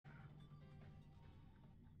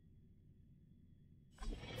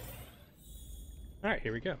All right,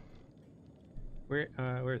 here we go.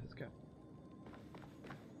 Where is this guy?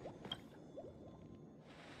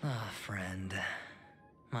 Ah, friend.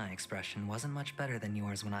 My expression wasn't much better than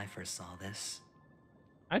yours when I first saw this.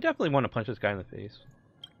 I definitely want to punch this guy in the face.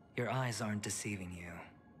 Your eyes aren't deceiving you.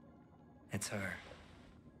 It's her.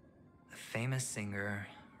 The famous singer,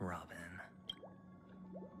 Robin.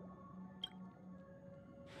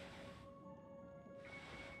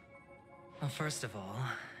 Well, first of all,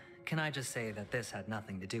 can I just say that this had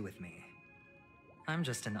nothing to do with me? I'm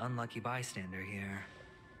just an unlucky bystander here.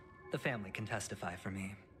 The family can testify for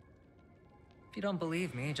me. If you don't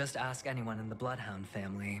believe me, just ask anyone in the Bloodhound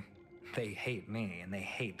family. They hate me and they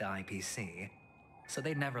hate the IPC, so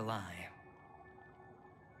they'd never lie.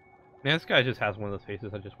 Man, this guy just has one of those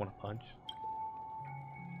faces I just want to punch.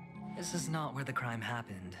 This is not where the crime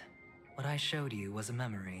happened. What I showed you was a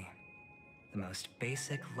memory. The most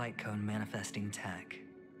basic light cone manifesting tech.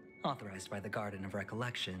 Authorized by the Garden of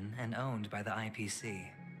Recollection and owned by the IPC.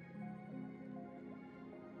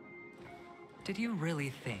 Did you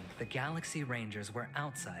really think the Galaxy Rangers were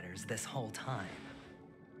outsiders this whole time?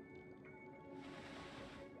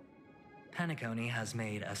 Penacony has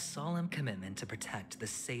made a solemn commitment to protect the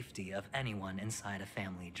safety of anyone inside a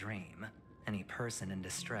family dream. Any person in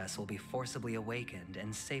distress will be forcibly awakened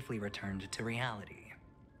and safely returned to reality.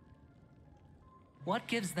 What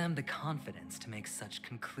gives them the confidence to make such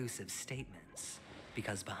conclusive statements?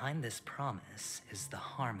 Because behind this promise is the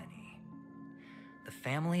harmony. The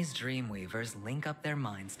family's Dreamweavers link up their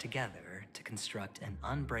minds together to construct an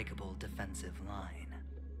unbreakable defensive line.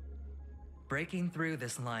 Breaking through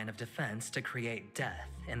this line of defense to create death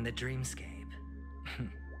in the dreamscape.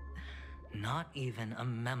 Not even a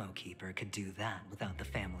memo keeper could do that without the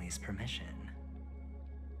family's permission.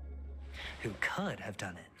 Who could have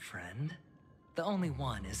done it, friend? The only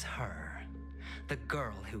one is her. The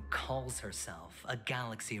girl who calls herself a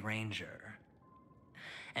Galaxy Ranger.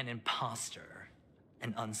 An imposter.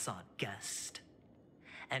 An unsought guest.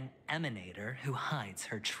 An emanator who hides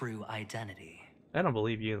her true identity. I don't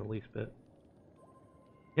believe you in the least bit.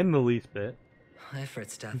 In the least bit.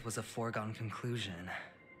 Ifrit's death was a foregone conclusion.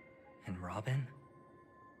 And Robin?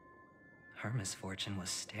 Her misfortune was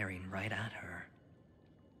staring right at her.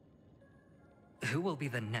 Who will be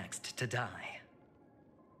the next to die?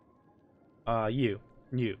 You.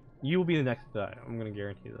 You will be the next to die. I'm gonna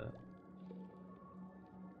guarantee that.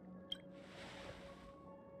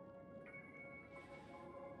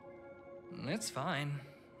 It's fine.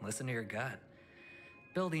 Listen to your gut.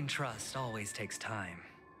 Building trust always takes time,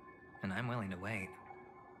 and I'm willing to wait.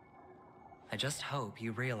 I just hope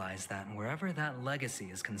you realize that wherever that legacy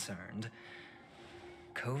is concerned,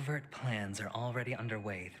 covert plans are already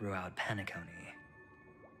underway throughout Penacony.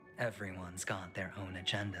 Everyone's got their own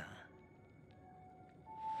agenda.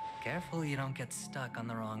 Careful you don't get stuck on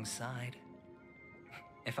the wrong side.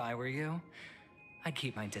 If I were you, I'd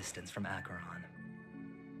keep my distance from Acheron.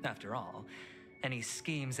 After all, any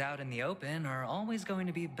schemes out in the open are always going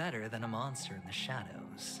to be better than a monster in the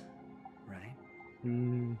shadows, right?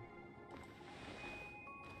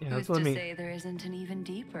 Yeah, Who's to say there isn't an even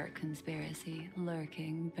deeper conspiracy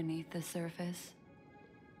lurking beneath the surface?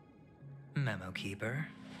 Memo Keeper,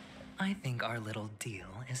 I think our little deal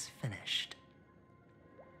is finished.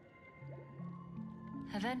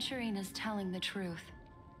 Aventurine is telling the truth.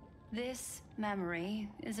 This memory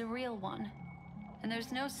is a real one, and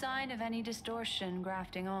there's no sign of any distortion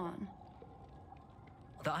grafting on.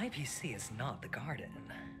 The IPC is not the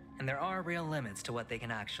Garden, and there are real limits to what they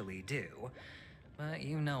can actually do. But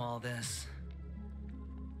you know all this.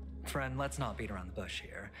 Friend, let's not beat around the bush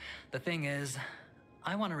here. The thing is,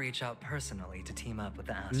 I want to reach out personally to team up with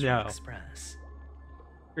the Astro Express.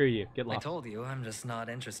 Screw you, get lost. I told you I'm just not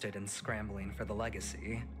interested in scrambling for the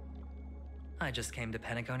legacy. I just came to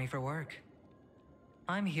Penacony for work.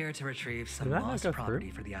 I'm here to retrieve some lost property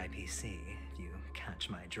for the IPC, if you catch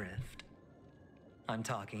my drift. I'm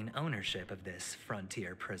talking ownership of this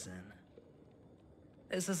frontier prison.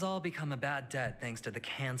 This has all become a bad debt thanks to the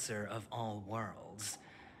cancer of all worlds.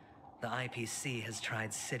 The IPC has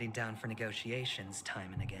tried sitting down for negotiations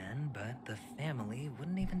time and again, but the family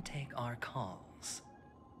wouldn't even take our calls.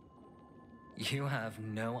 You have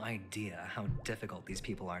no idea how difficult these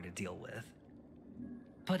people are to deal with.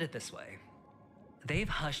 Put it this way. They've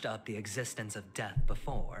hushed up the existence of death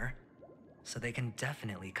before, so they can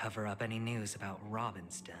definitely cover up any news about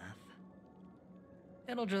Robin's death.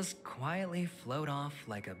 It'll just quietly float off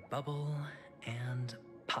like a bubble and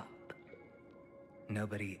pop.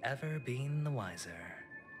 Nobody ever being the wiser.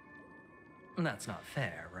 That's not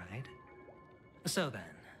fair, right? So then,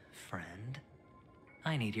 friend,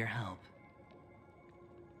 I need your help.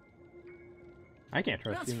 I can't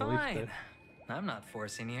trust That's you in the least fine. bit. I'm not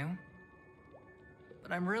forcing you.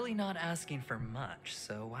 But I'm really not asking for much,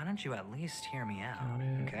 so why don't you at least hear me out, Got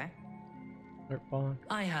it. okay? Dirtball.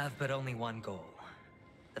 I have but only one goal.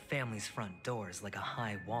 The family's front door is like a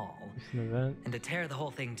high wall. It's an event. And to tear the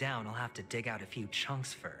whole thing down, I'll have to dig out a few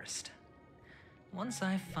chunks first. Once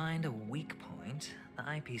I find a weak point, the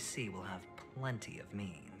IPC will have plenty of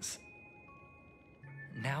means.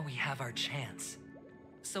 Now we have our chance.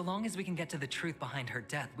 So long as we can get to the truth behind her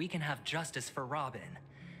death, we can have justice for Robin.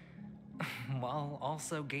 While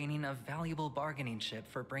also gaining a valuable bargaining chip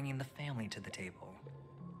for bringing the family to the table.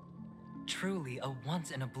 Truly a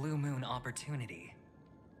once-in-a-blue-moon opportunity.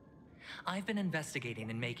 I've been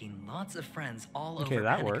investigating and making lots of friends all over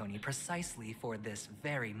Penacony precisely for this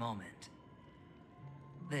very moment.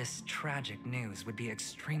 This tragic news would be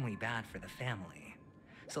extremely bad for the family,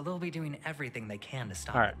 so they'll be doing everything they can to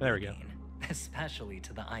stop it leaking, especially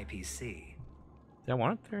to the IPC. Do I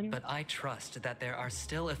want it there anymore? But I trust that there are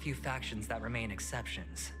still a few factions that remain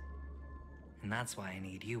exceptions, and that's why I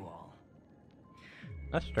need you all.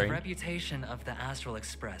 That's strange. The reputation of the Astral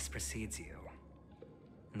Express precedes you,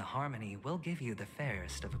 and the Harmony will give you the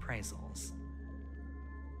fairest of appraisals.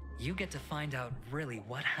 You get to find out really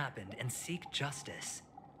what happened and seek justice,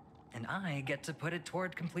 and I get to put it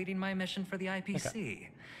toward completing my mission for the IPC. Okay.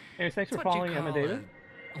 Anyways, thanks for following Emma David.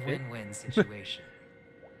 A win-win situation.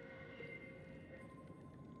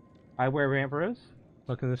 I wear Vampiros.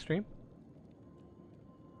 Welcome to the stream.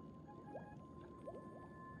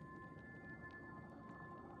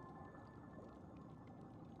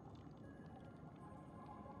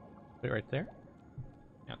 Wait, right there.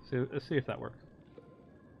 Yeah, so let's see if that works.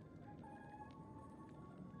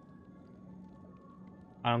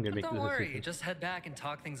 I'm gonna make this. Don't worry, just head back and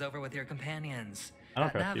talk things over with your companions.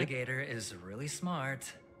 That navigator is really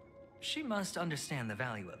smart. She must understand the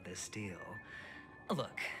value of this deal.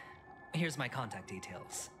 Look, here's my contact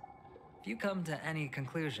details. If you come to any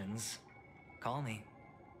conclusions, call me.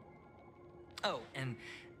 Oh, and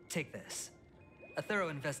take this. A thorough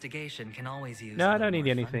investigation can always use. No, I don't need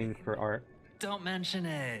anything for art. Don't mention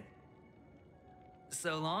it.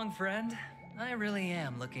 So long, friend. I really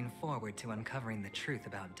am looking forward to uncovering the truth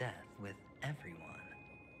about death with everyone.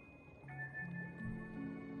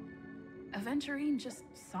 Aventurine just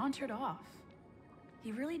sauntered off.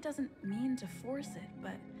 He really doesn't mean to force it,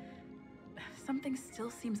 but something still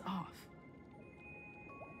seems off.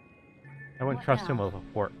 I wouldn't trust him with a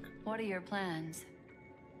fork. What are your plans?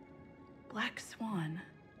 Black Swan.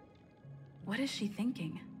 What is she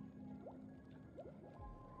thinking?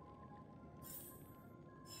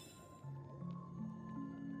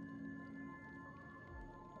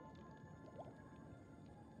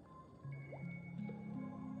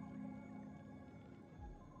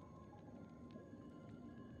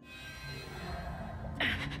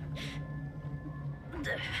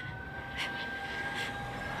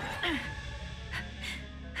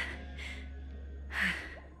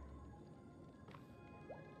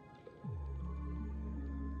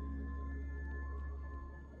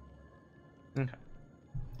 Okay.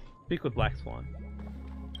 Speak with Black Swan.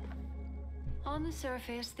 On the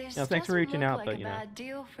surface, this thanks for reaching out, like but a you know, bad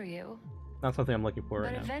deal for you. not something I'm looking for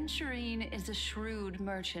right But now. Aventurine is a shrewd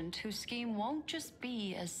merchant whose scheme won't just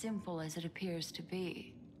be as simple as it appears to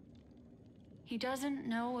be. He doesn't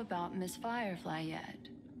know about Miss Firefly yet,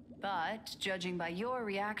 but judging by your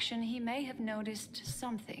reaction, he may have noticed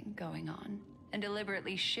something going on and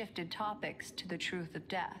deliberately shifted topics to the truth of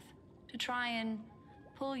death to try and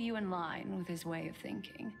pull you in line with his way of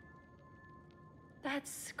thinking.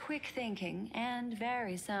 That's quick thinking and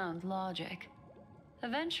very sound logic.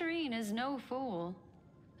 Aventurine is no fool,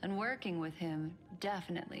 and working with him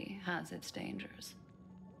definitely has its dangers.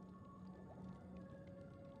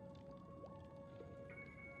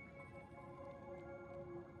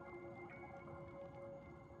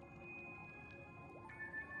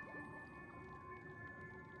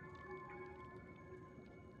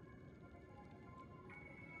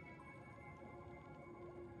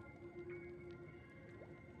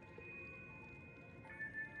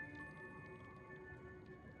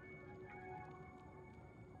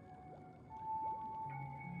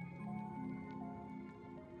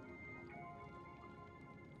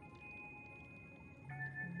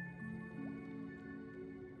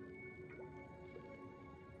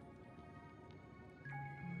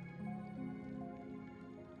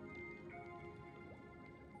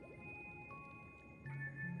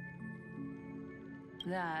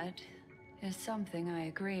 That is something I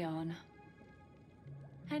agree on.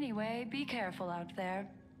 Anyway, be careful out there.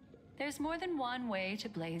 There's more than one way to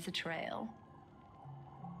blaze a trail.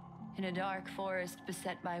 In a dark forest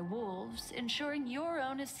beset by wolves, ensuring your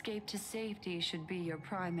own escape to safety should be your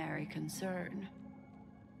primary concern.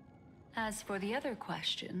 As for the other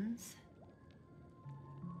questions,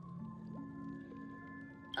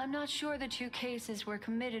 I'm not sure the two cases were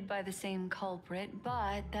committed by the same culprit,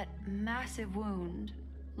 but that massive wound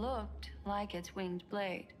looked like its winged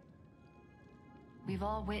blade. We've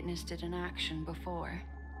all witnessed it in action before.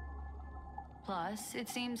 Plus, it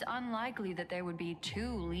seems unlikely that there would be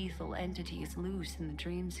two lethal entities loose in the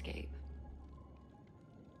dreamscape.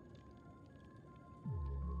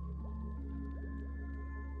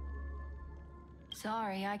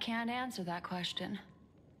 Sorry, I can't answer that question.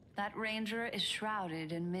 That ranger is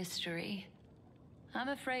shrouded in mystery. I'm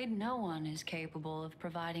afraid no one is capable of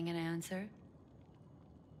providing an answer.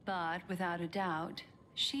 But without a doubt,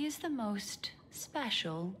 she is the most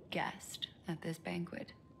special guest at this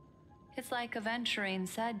banquet. It's like Aventurine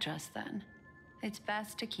said just then. It's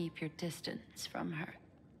best to keep your distance from her.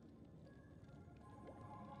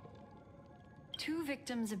 Two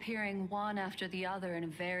victims appearing one after the other in a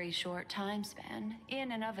very short time span,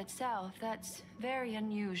 in and of itself, that's very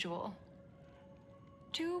unusual.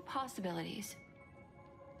 Two possibilities.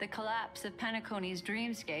 The collapse of Penacony's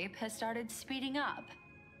dreamscape has started speeding up,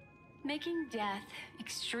 making death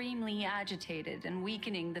extremely agitated and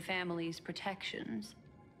weakening the family's protections.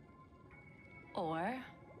 Or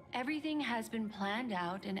everything has been planned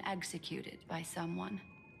out and executed by someone.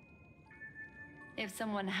 If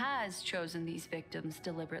someone has chosen these victims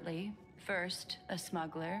deliberately, first a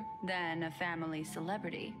smuggler, then a family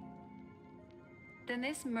celebrity, then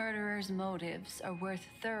this murderer's motives are worth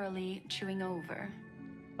thoroughly chewing over.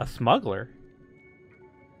 A smuggler?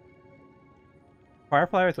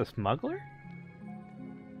 Firefly is a smuggler?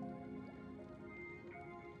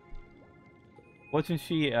 Wasn't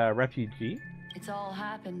she a refugee? It's all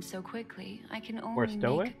happened so quickly, I can only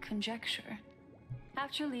make conjecture.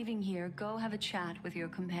 After leaving here, go have a chat with your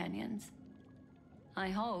companions. I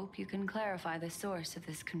hope you can clarify the source of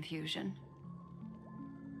this confusion.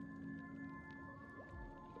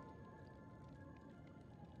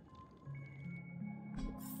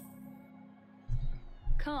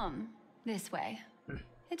 Come, this way.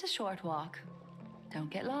 It's a short walk. Don't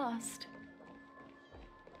get lost.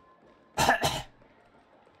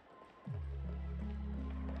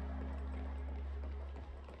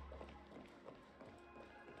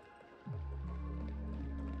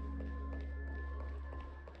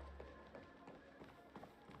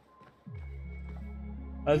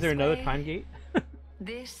 Oh, is there another time gate?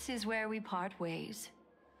 This is where we part ways.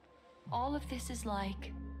 All of this is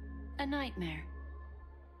like a nightmare.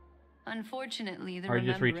 Unfortunately, the or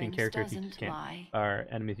just reaching remembrance characters you doesn't just can't, lie. or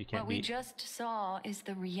enemies you can't What we beat. just saw is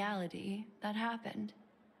the reality that happened,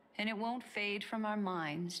 and it won't fade from our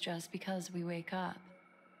minds just because we wake up.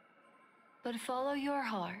 But follow your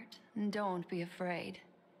heart and don't be afraid.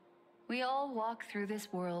 We all walk through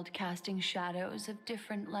this world casting shadows of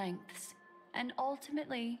different lengths, and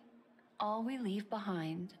ultimately, all we leave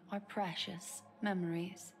behind are precious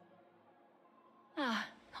memories.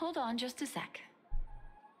 Hold on just a sec.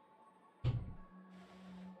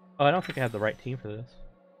 Oh, I don't think I have the right team for this.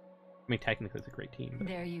 I mean, technically it's a great team. But...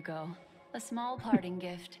 There you go. A small parting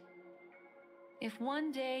gift. If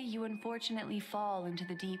one day you unfortunately fall into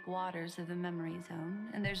the deep waters of the memory zone,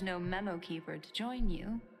 and there's no memo keeper to join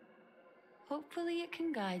you, hopefully it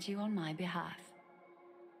can guide you on my behalf.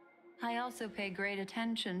 I also pay great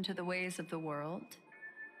attention to the ways of the world.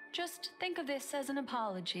 Just think of this as an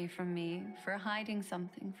apology from me for hiding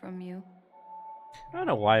something from you. I don't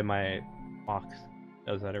know why my box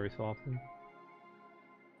does that every so often.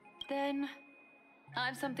 Then,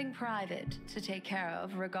 I've something private to take care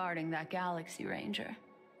of regarding that Galaxy Ranger.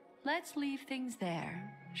 Let's leave things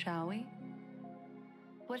there, shall we?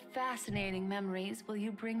 What fascinating memories will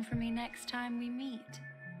you bring for me next time we meet?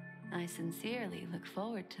 I sincerely look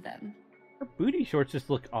forward to them. Her booty shorts just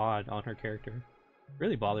look odd on her character. It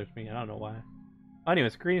really bothers me, I don't know why.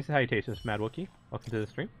 Anyways, greetings and salutations, Mad Wookie. Welcome to the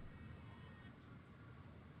stream.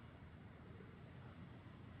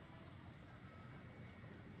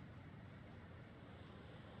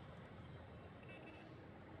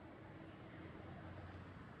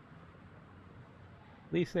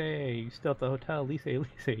 Lisa, you still at the hotel? Lisa,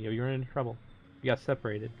 you're in trouble. You got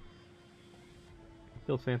separated.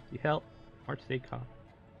 Feels fancy. Help. March stay calm.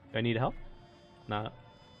 Do I need help? Nah.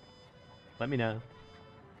 Let me know.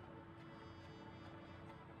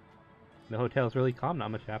 The hotel's really calm, not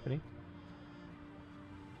much happening.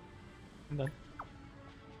 I'm done.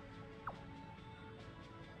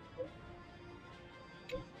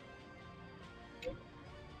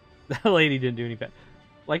 That lady didn't do any bad.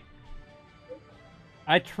 Like,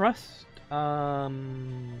 I trust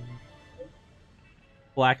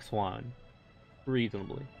Black Swan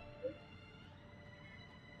reasonably.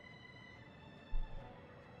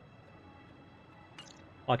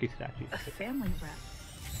 Lucky statue. A family rep.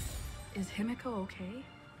 Is Himiko okay?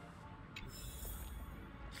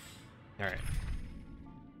 Alright.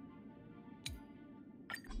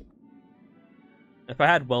 If I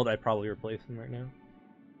had Welt, I'd probably replace him right now.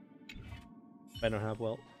 If I don't have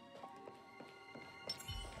Welt.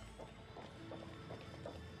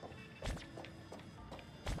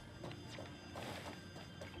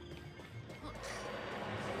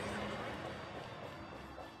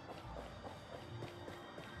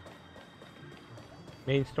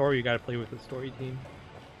 Main story, you gotta play with the story team.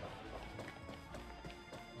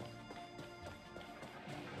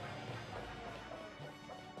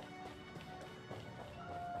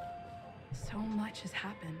 So much has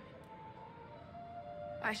happened.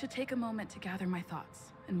 I should take a moment to gather my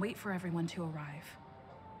thoughts and wait for everyone to arrive.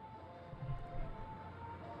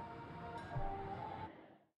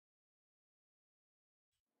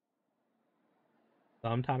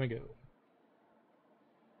 Some time ago.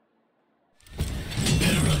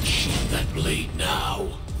 Better unsheath that blade now,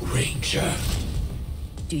 Ranger.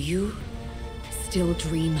 Do you still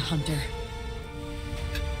dream, Hunter?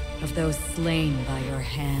 Of those slain by your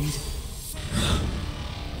hand?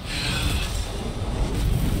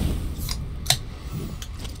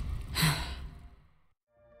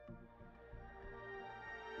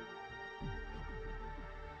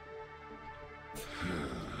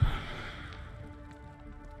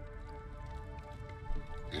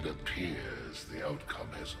 It appears the outcome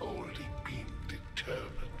has already been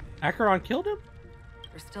determined. Acheron killed him?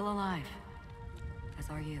 We're still alive. As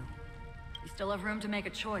are you. You still have room to make a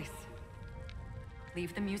choice.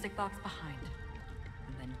 Leave the music box behind,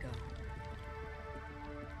 and then go.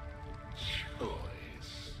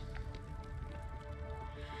 Choice.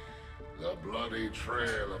 The bloody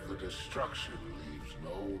trail of the destruction leaves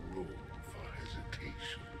no room for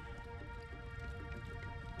hesitation.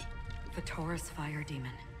 The Taurus Fire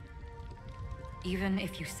Demon. Even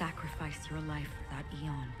if you sacrifice your life for that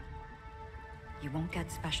Eon, you won't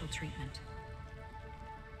get special treatment.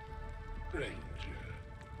 Ranger,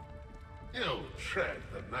 you tread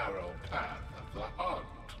the narrow path of the hunt.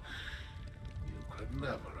 You could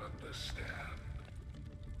never understand.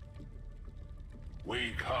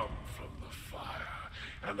 We come from the fire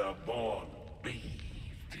and are born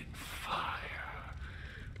bathed in fire.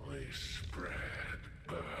 We spread,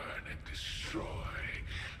 burn, and destroy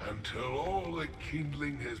until all the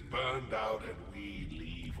kindling has burned out and we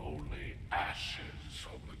leave only ashes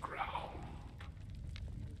on the ground.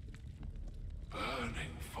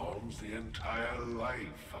 Burning forms the entire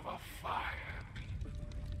life of a fire demon,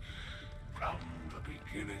 from the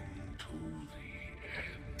beginning to the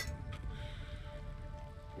end.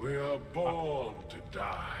 We are born to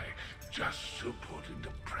die, just to put into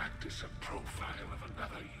practice a profile of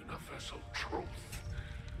another universal truth.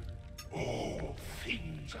 All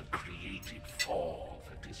things are created for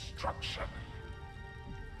the destruction.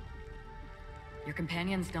 Your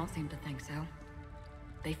companions don't seem to think so.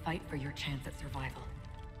 They fight for your chance at survival.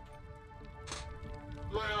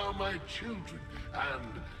 They are my children,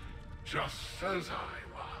 and just as I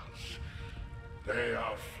was, they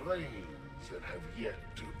are flames that have yet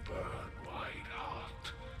to burn white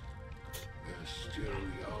hot. They're still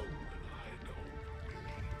young, and I don't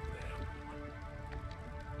believe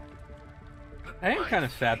them. I am kind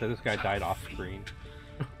of sad that this guy died off screen.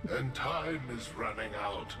 And time is running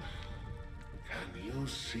out. Can you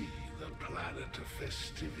see the planet of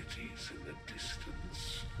festivities in the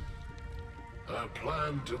distance? I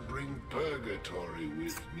plan to bring Purgatory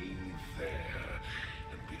with me there,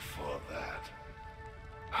 and before that,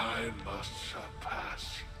 I must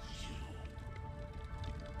surpass you.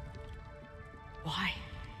 Why?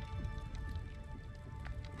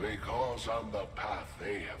 Because on the path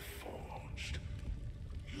they have forged,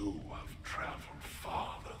 you have traveled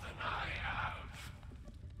farther than I have.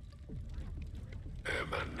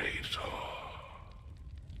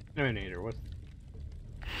 Emanator, what?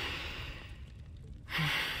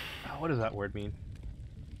 What does that word mean?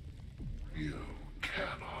 You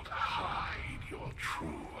cannot hide your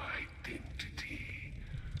true identity.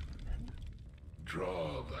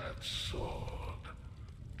 Draw that sword,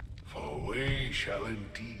 for we shall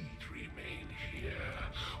indeed remain here,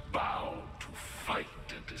 bound to fight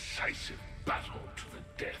a decisive battle to the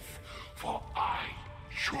death, for I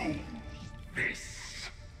choose this.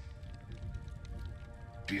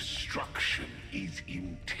 Destruction is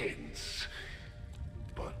intense,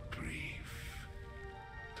 but brief.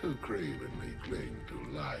 To cravenly cling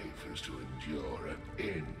to life is to endure an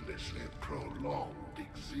endlessly prolonged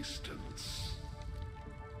existence.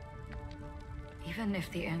 Even if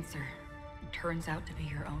the answer turns out to be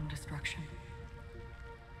your own destruction.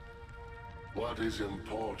 What is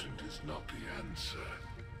important is not the answer,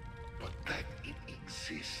 but that it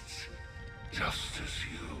exists, just as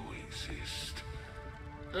you exist.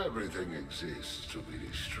 Everything exists to be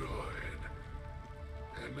destroyed.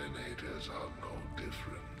 Emanators are no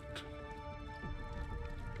different.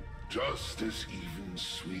 Just as even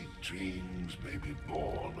sweet dreams may be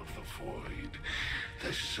born of the void,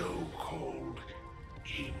 the so-called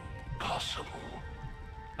impossible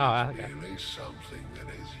is merely something that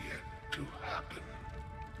is yet to happen.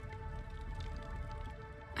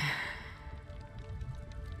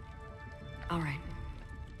 All right.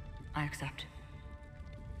 I accept.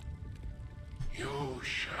 You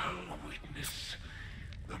shall witness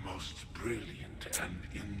the most brilliant and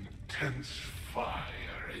intense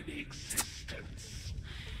fire in existence.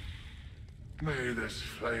 May this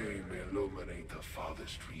flame illuminate the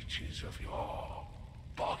farthest reaches of your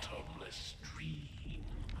bottomless dream.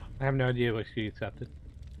 I have no idea what she accepted.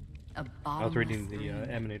 A bottomless I was reading the dream.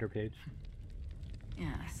 Emanator page.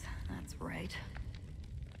 Yes, that's right.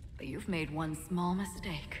 But you've made one small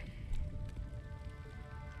mistake.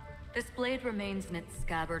 This blade remains in its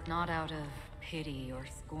scabbard not out of pity or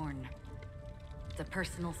scorn. It's a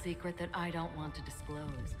personal secret that I don't want to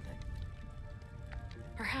disclose, but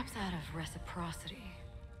perhaps out of reciprocity.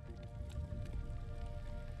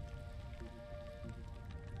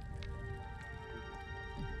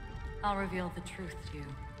 I'll reveal the truth to you.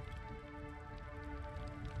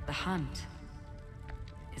 The hunt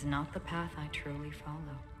is not the path I truly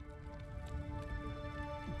follow.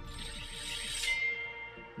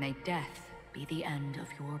 May death be the end of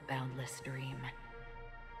your boundless dream,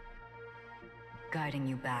 guiding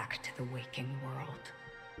you back to the waking world.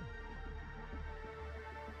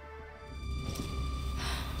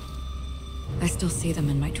 I still see them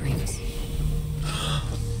in my dreams.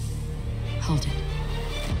 Hold it.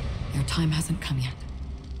 Your time hasn't come yet.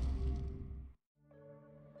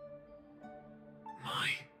 My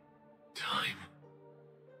time?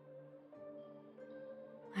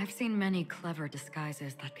 I've seen many clever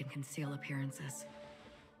disguises that can conceal appearances,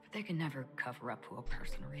 but they can never cover up who a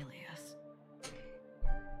person really is.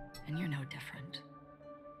 And you're no different.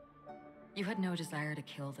 You had no desire to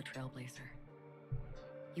kill the Trailblazer.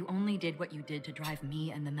 You only did what you did to drive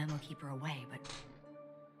me and the Memo Keeper away, but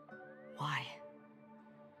why?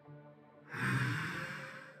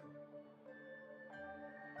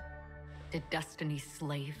 Did Destiny's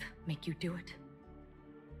slave make you do it?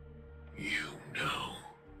 You know,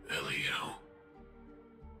 Elio.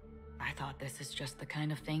 I thought this is just the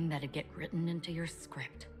kind of thing that'd get written into your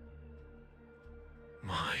script.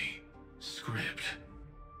 My script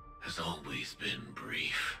has always been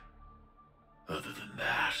brief. Other than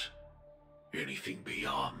that, anything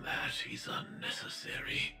beyond that is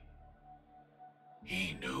unnecessary.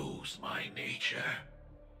 He knows my nature.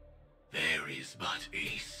 There is but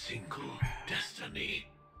a single destiny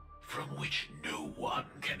from which no one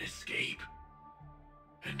can escape.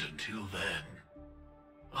 And until then,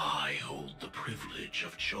 I hold the privilege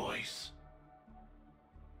of choice.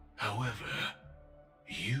 However,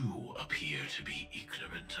 you appear to be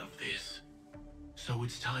ignorant of this, so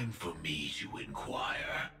it's time for me to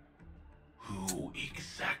inquire. Who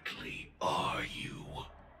exactly are you?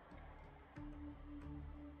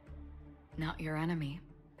 Not your enemy,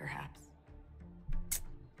 perhaps.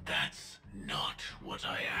 That's not what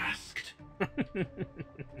I asked.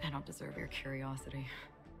 I don't deserve your curiosity.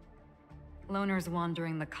 Loners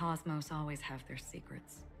wandering the cosmos always have their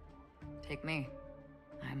secrets. Take me.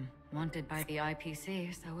 I'm wanted by the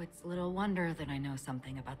IPC, so it's little wonder that I know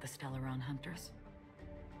something about the Stellaron Hunters.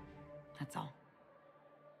 That's all.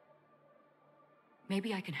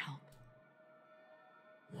 Maybe I can help.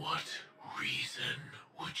 What reason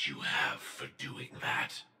would you have for doing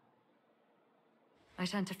that? I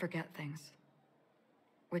tend to forget things.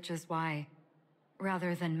 Which is why,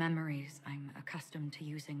 rather than memories, I'm accustomed to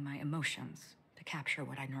using my emotions to capture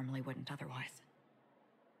what I normally wouldn't otherwise.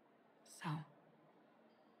 So,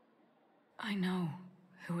 I know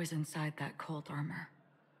who is inside that cold armor.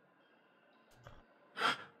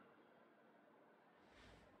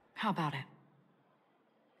 How about it?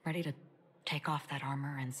 Ready to take off that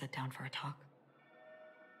armor and sit down for a talk?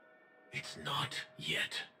 It's not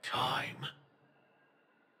yet time.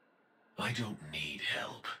 I don't need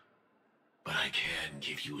help, but I can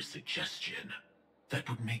give you a suggestion that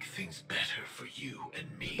would make things better for you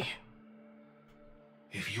and me.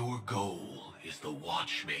 If your goal is the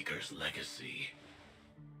Watchmaker's legacy,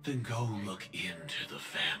 Then go look into the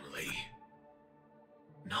family.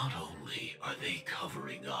 Not only are they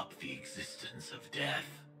covering up the existence of death,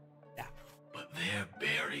 but they're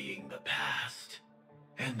burying the past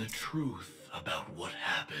and the truth about what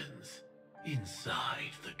happens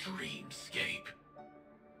inside the dreamscape.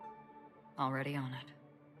 Already on it.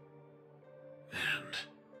 And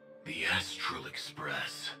the Astral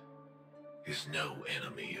Express is no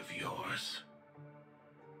enemy of yours.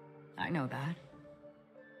 I know that.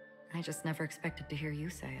 I just never expected to hear you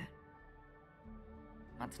say it.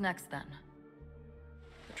 What's next, then?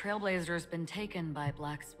 The Trailblazer's been taken by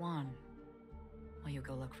Black Swan. Will you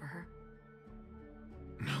go look for her?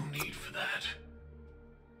 No need for that.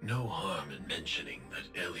 No harm in mentioning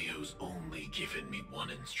that Elio's only given me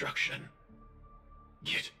one instruction.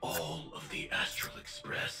 Get all of the Astral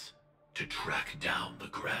Express to track down the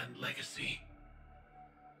Grand Legacy.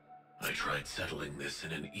 I tried settling this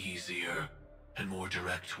in an easier and more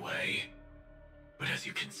direct way, but as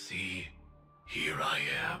you can see, here I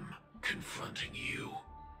am, confronting you.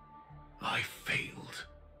 I failed.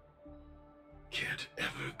 Can't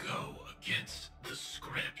ever go against the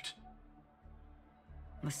script.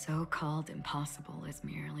 The so-called impossible is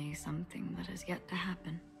merely something that has yet to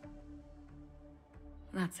happen.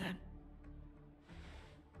 That's it.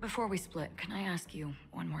 Before we split, can I ask you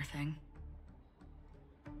one more thing?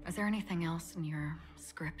 Is there anything else in your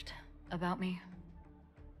script about me?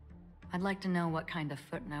 I'd like to know what kind of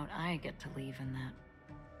footnote I get to leave in that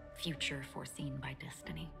future foreseen by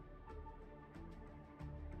destiny.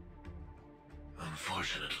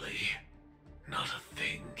 Unfortunately, not a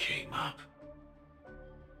thing came up.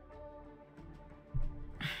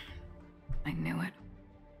 I knew it.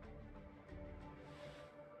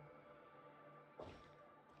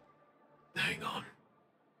 Hang on.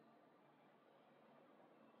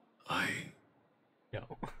 Yo.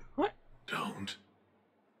 What? Don't.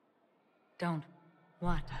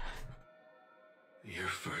 What? Your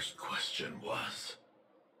first question was,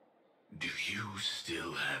 do you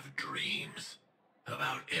still have dreams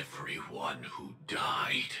about everyone who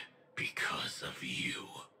died because of you?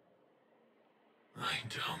 I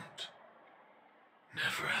don't.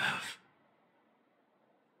 Never have.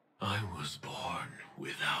 I was born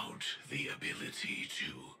without the ability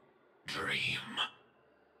to dream.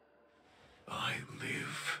 I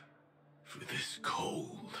live for this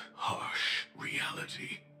cold, harsh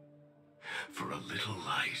reality, for a little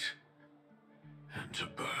light, and to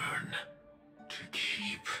burn, to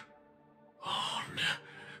keep on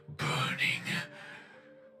burning,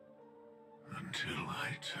 until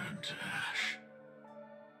I turn to ash.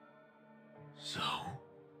 So,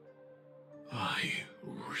 I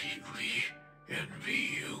really envy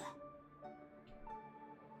you.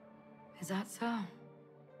 Is that so?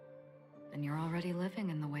 Then you're already living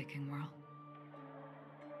in the waking world.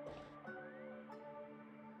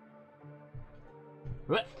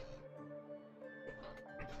 What?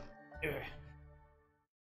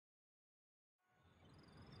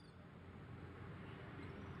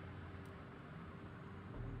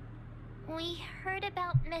 We heard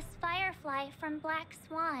about Miss Firefly from Black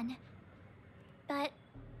Swan, but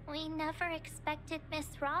we never expected Miss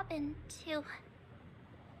Robin to...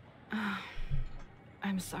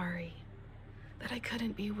 I'm sorry that I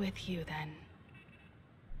couldn't be with you then.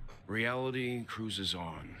 Reality cruises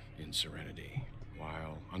on in serenity,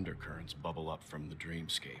 while undercurrents bubble up from the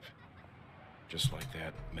dreamscape. Just like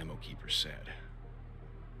that memo keeper said.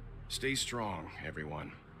 Stay strong,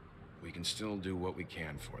 everyone. We can still do what we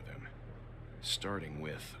can for them. Starting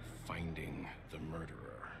with finding the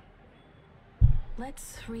murderer.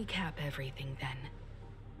 Let's recap everything then.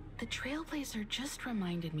 The Trailblazer just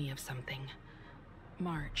reminded me of something.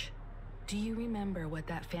 March, do you remember what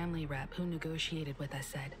that family rep who negotiated with us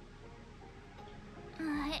said?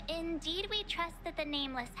 Indeed, we trust that the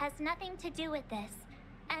Nameless has nothing to do with this,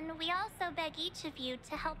 and we also beg each of you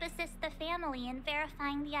to help assist the family in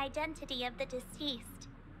verifying the identity of the deceased.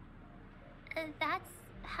 That's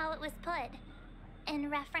how it was put, in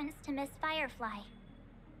reference to Miss Firefly.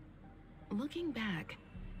 Looking back,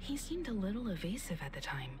 he seemed a little evasive at the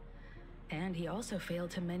time, and he also failed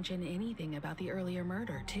to mention anything about the earlier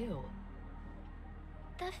murder, too.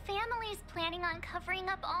 The family's planning on covering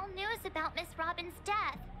up all news about Miss Robin's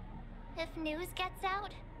death. If news gets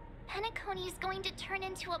out, Penacony's going to turn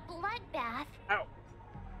into a bloodbath. Ow.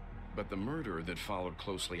 But the murder that followed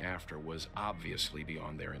closely after was obviously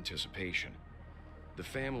beyond their anticipation. The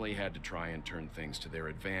family had to try and turn things to their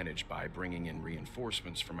advantage by bringing in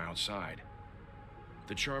reinforcements from outside.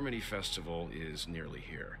 The Charmony Festival is nearly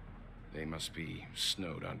here. They must be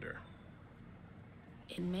snowed under.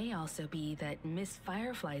 It may also be that Miss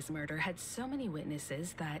Firefly's murder had so many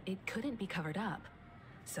witnesses that it couldn't be covered up.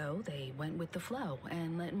 So they went with the flow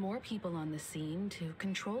and let more people on the scene to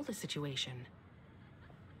control the situation.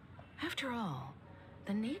 After all,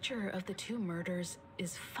 the nature of the two murders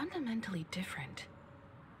is fundamentally different.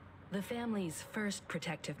 The family's first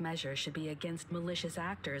protective measure should be against malicious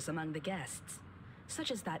actors among the guests,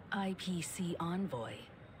 such as that IPC envoy.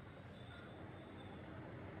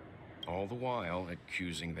 All the while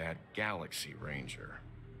accusing that Galaxy Ranger.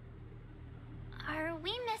 Are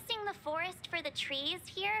we missing the forest for the trees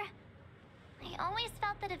here? I always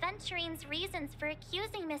felt that Aventurine's reasons for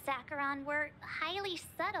accusing Miss Acheron were highly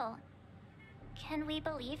subtle. Can we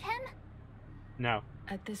believe him? No.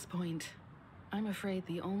 At this point, I'm afraid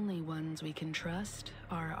the only ones we can trust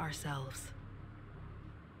are ourselves.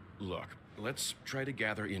 Look, let's try to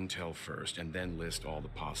gather intel first and then list all the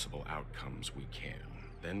possible outcomes we can.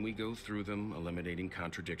 Then we go through them, eliminating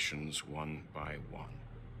contradictions one by one.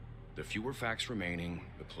 The fewer facts remaining,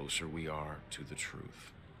 the closer we are to the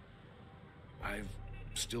truth. I've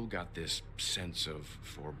still got this sense of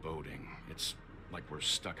foreboding. It's like we're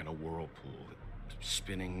stuck in a whirlpool,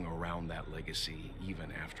 spinning around that legacy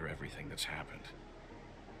even after everything that's happened.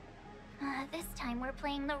 This time we're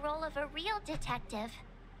playing the role of a real detective.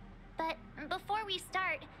 But before we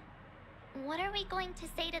start, what are we going to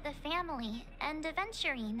say to the family and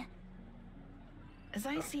Aventurine? As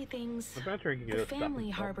I see things, the family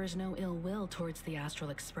harbors no ill will towards the Astral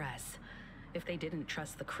Express. If they didn't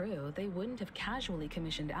trust the crew, they wouldn't have casually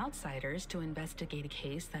commissioned outsiders to investigate a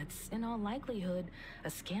case that's, in all likelihood, a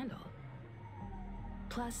scandal.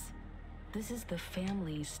 Plus, this is the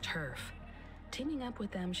family's turf. Teaming up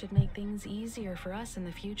with them should make things easier for us in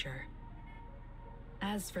the future.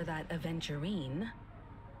 As for that Aventurine,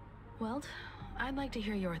 well, I'd like to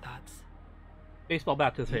hear your thoughts. Baseball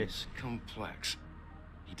bat to the face. It's complex.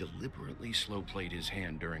 He deliberately slow-played his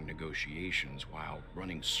hand during negotiations while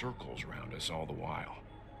running circles around us all the while.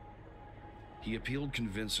 He appealed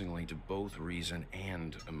convincingly to both reason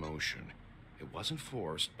and emotion. It wasn't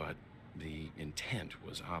forced, but the intent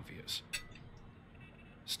was obvious.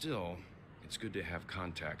 Still, it's good to have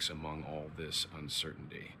contacts among all this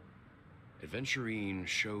uncertainty. Aventurine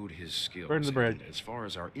showed his skills, Burn the bridge. and as far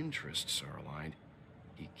as our interests are aligned,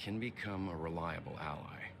 he can become a reliable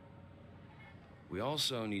ally. We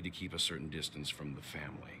also need to keep a certain distance from the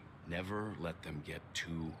family. Never let them get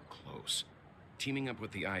too close. Teaming up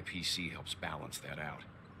with the IPC helps balance that out.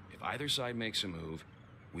 If either side makes a move,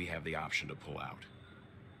 we have the option to pull out.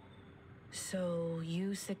 So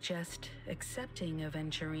you suggest accepting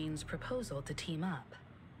Aventurine's proposal to team up?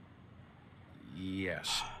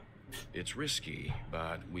 Yes. It's risky,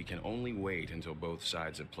 but we can only wait until both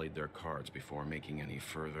sides have played their cards before making any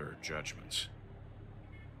further judgments.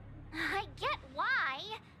 I get why,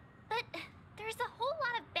 but there's a whole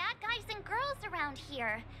lot of bad guys and girls around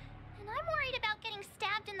here, and I'm worried about getting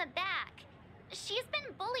stabbed in the back. She's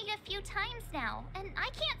been bullied a few times now, and I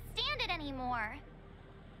can't stand it anymore.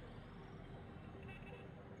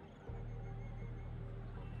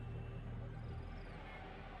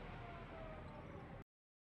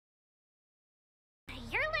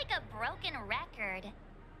 You're like a broken record.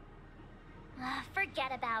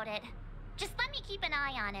 Forget about it. Just let me keep an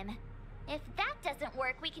eye on him. If that doesn't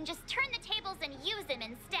work, we can just turn the tables and use him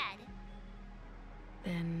instead.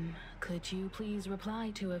 Then, could you please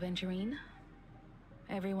reply to Aventurine?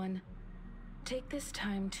 Everyone, take this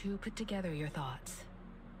time to put together your thoughts.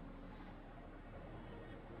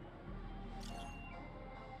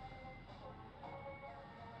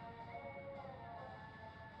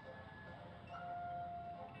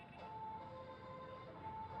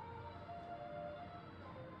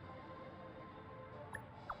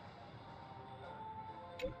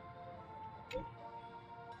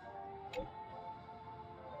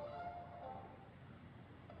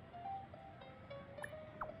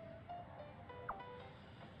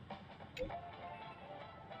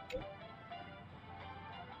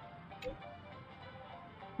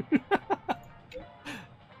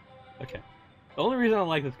 Okay. The only reason I don't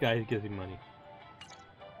like this guy is he gives me money.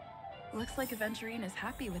 Looks like Aventurine is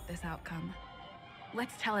happy with this outcome.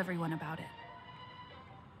 Let's tell everyone about it.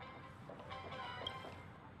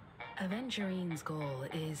 Aventurine's goal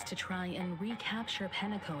is to try and recapture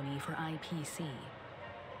Penacony for IPC.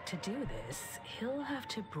 To do this, he'll have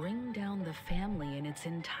to bring down the family in its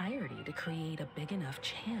entirety to create a big enough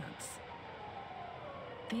chance.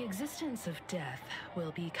 The existence of death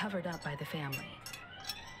will be covered up by the family.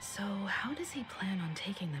 So how does he plan on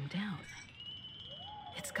taking them down?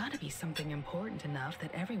 It's gotta be something important enough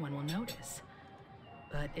that everyone will notice.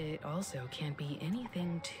 But it also can't be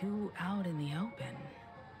anything too out in the open.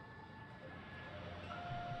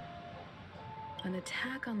 An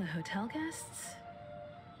attack on the hotel guests?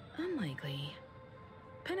 Unlikely.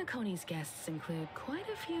 Penacony's guests include quite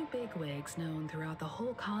a few bigwigs known throughout the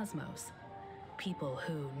whole cosmos. People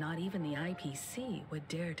who not even the IPC would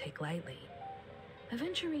dare take lightly.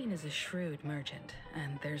 Aventurine is a shrewd merchant,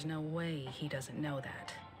 and there's no way he doesn't know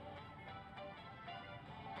that.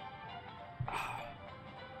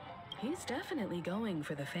 He's definitely going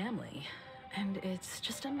for the family, and it's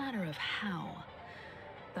just a matter of how.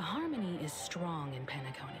 The harmony is strong in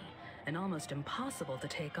Penacony, and almost impossible to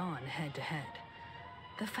take on head-to-head.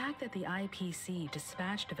 The fact that the IPC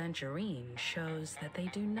dispatched Aventurine shows that they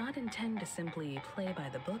do not intend to simply play by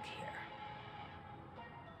the book here.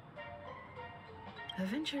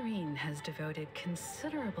 Aventurine has devoted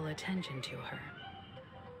considerable attention to her.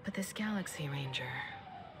 But this Galaxy Ranger,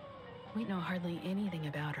 we know hardly anything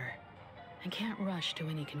about her, and can't rush to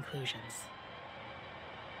any conclusions.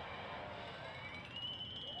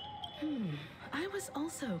 I was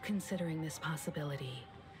also considering this possibility,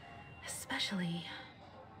 especially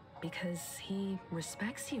because he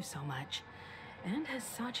respects you so much and has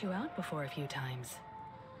sought you out before a few times.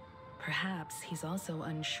 Perhaps he's also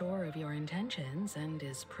unsure of your intentions and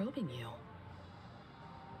is probing you.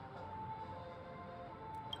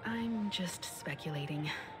 I'm just speculating.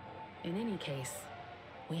 In any case,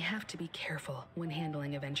 we have to be careful when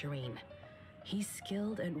handling Aventurine. He's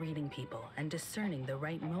skilled at reading people and discerning the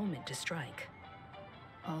right moment to strike.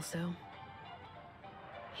 Also,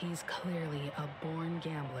 he's clearly a born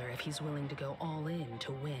gambler if he's willing to go all in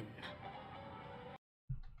to win.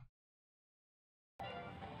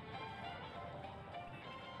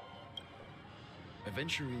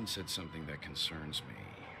 Aventurine said something that concerns me.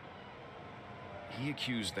 He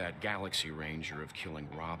accused that Galaxy Ranger of killing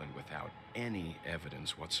Robin without any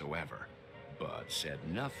evidence whatsoever, but said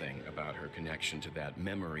nothing about her connection to that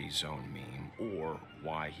memory zone meme or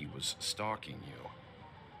why he was stalking you.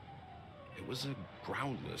 It was a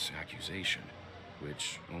groundless accusation,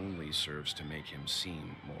 which only serves to make him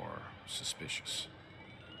seem more suspicious.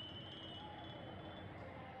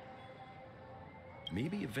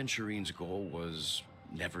 Maybe Aventurine's goal was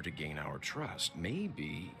never to gain our trust.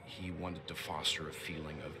 Maybe he wanted to foster a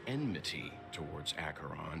feeling of enmity towards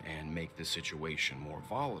Acheron and make the situation more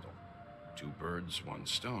volatile. Two birds, one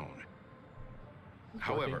stone.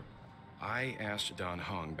 However, I asked Don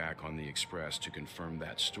Hung back on the Express to confirm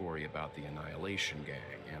that story about the Annihilation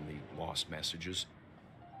Gang and the lost messages.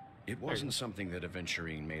 It wasn't something that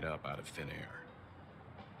Aventurine made up out of thin air.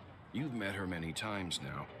 You've met her many times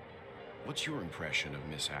now. What's your impression of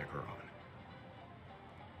Miss Acheron?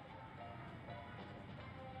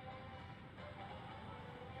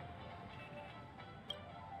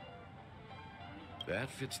 That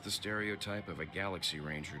fits the stereotype of a Galaxy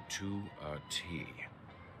Ranger to a T.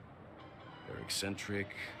 They're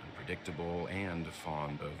eccentric, unpredictable, and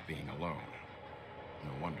fond of being alone.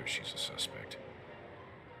 No wonder she's a suspect.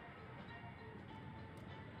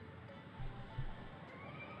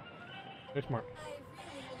 They're smart.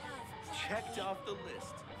 Checked off the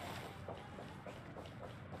list.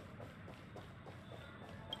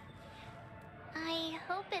 I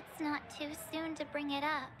hope it's not too soon to bring it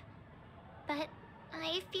up, but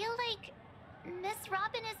I feel like Miss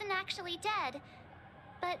Robin isn't actually dead,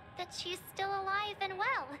 but that she's still alive and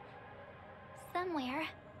well. Somewhere.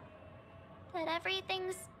 That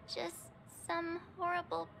everything's just some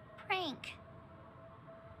horrible prank.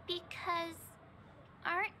 Because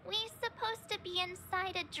aren't we supposed to be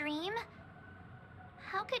inside a dream?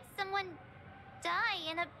 How could someone die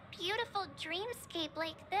in a beautiful dreamscape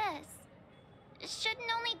like this?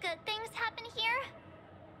 Shouldn't only good things happen here?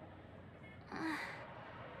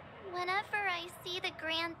 Whenever I see the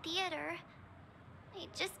Grand Theater, I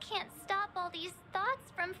just can't stop all these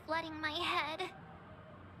thoughts from flooding my head.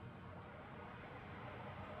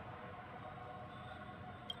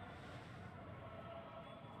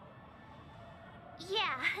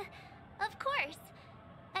 Yeah, of course.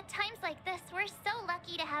 At times like this, we're so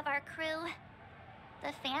lucky to have our crew.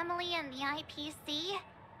 The family and the IPC.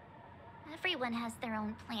 Everyone has their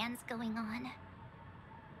own plans going on.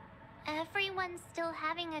 Everyone's still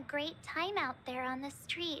having a great time out there on the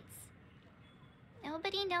streets.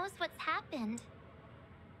 Nobody knows what's happened.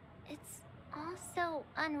 It's all so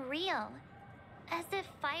unreal. As if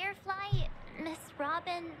Firefly, Miss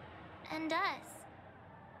Robin, and us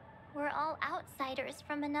we're all outsiders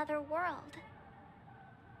from another world.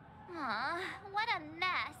 Aw, what a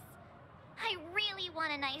mess. I really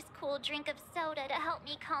want a nice cool drink of soda to help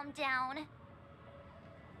me calm down.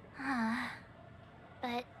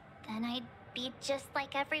 But then I'd be just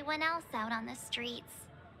like everyone else out on the streets.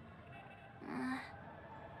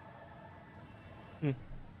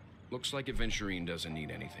 Looks like Aventurine doesn't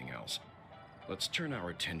need anything else. Let's turn our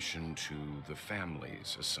attention to the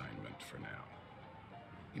family's assignment for now.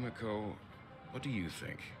 Himiko, what do you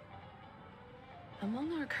think?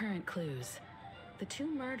 Among our current clues, the 2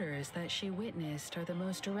 murders that she witnessed are the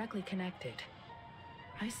most directly connected.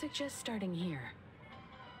 I suggest starting here.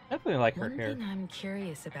 Definitely like her One hair. thing I'm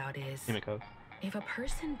curious about is, Himiko. if a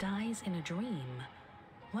person dies in a dream,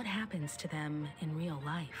 what happens to them in real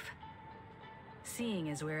life? Seeing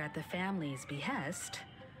as we're at the family's behest,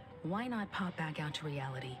 why not pop back out to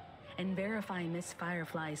reality and verify Miss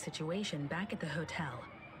Firefly's situation back at the hotel?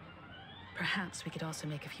 Perhaps we could also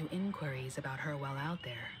make a few inquiries about her while out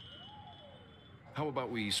there. How about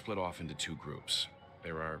we split off into 2 groups?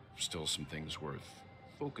 There are still some things worth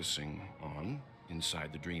focusing on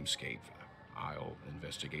inside the dreamscape. I'll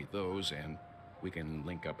investigate those, and we can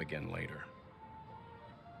link up again later.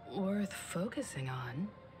 Worth focusing on?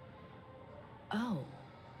 Oh.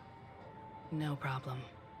 No problem.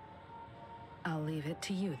 I'll leave it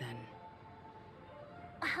to you then.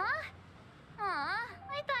 Huh? Aw,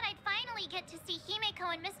 I thought I'd finally get to see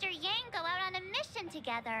Himiko and Mr. Yang go out on a mission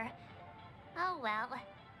together. Oh well.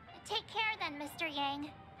 Take care then, Mr.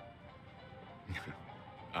 Yang.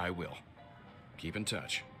 I will. Keep in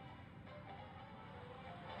touch.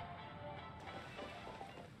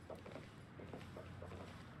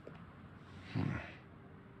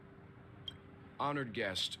 Honored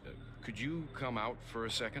guest, could you come out for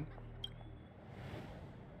a second?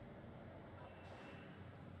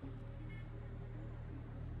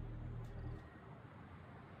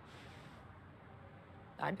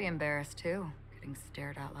 I'd be embarrassed too, getting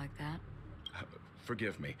stared at like that.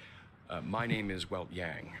 Forgive me. My name is Welt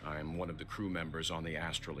Yang. I'm one of the crew members on the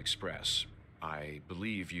Astral Express. I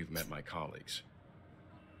believe you've met my colleagues.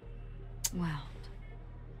 Well,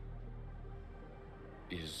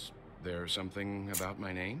 Is there something about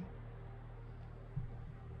my name?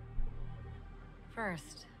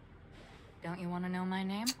 first, don't you want to know my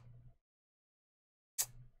name?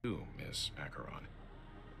 You, Miss Acheron.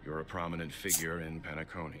 You're a prominent figure in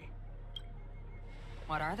Penacony.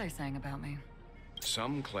 What are they saying about me?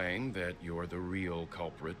 Some claim that you're the real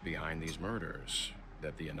culprit behind these murders,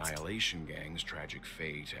 that the Annihilation Gang's tragic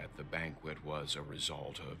fate at the banquet was a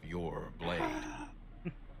result of your blade,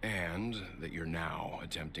 and that you're now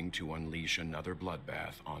attempting to unleash another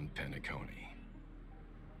bloodbath on Penacony.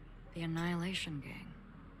 The Annihilation Gang.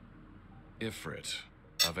 Ifrit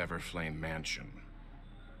of Everflame Mansion.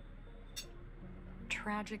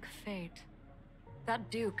 Tragic fate. That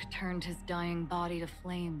Duke turned his dying body to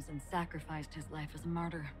flames and sacrificed his life as a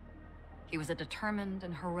martyr. He was a determined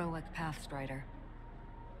and heroic pathstrider.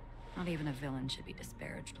 Not even a villain should be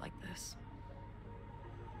disparaged like this.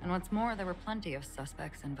 And what's more, there were plenty of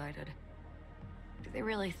suspects invited. Do they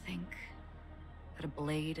really think that a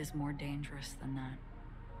blade is more dangerous than that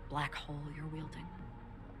black hole you're wielding?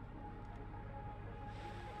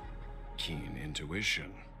 Keen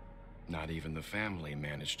intuition. Not even the family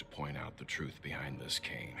managed to point out the truth behind this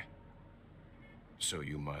cane. So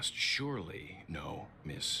you must surely know,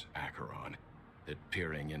 Miss Acheron, that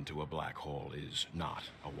peering into a black hole is not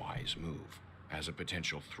a wise move. As a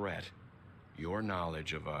potential threat, your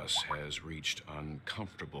knowledge of us has reached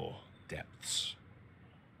uncomfortable depths.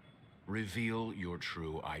 Reveal your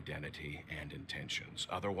true identity and intentions.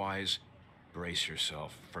 Otherwise, brace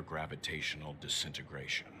yourself for gravitational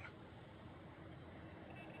disintegration.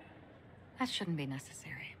 That shouldn't be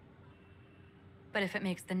necessary. But if it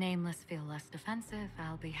makes the Nameless feel less defensive,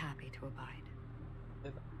 I'll be happy to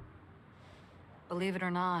abide. Believe it or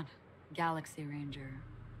not, Galaxy Ranger,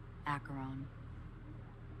 Acheron.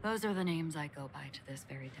 Those are the names I go by to this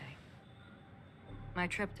very day. My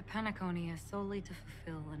trip to Penacony is solely to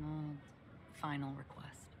fulfill an old, final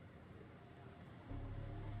request.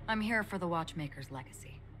 I'm here for the Watchmaker's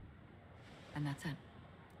legacy. And that's it.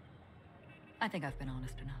 I think I've been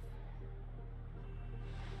honest enough.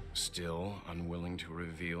 Still unwilling to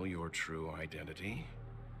reveal your true identity?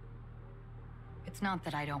 It's not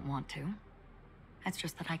that I don't want to. It's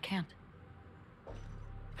just that I can't.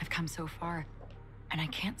 I've come so far, and I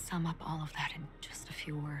can't sum up all of that in just a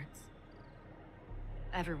few words.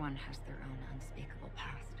 Everyone has their own unspeakable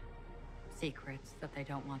past. Secrets that they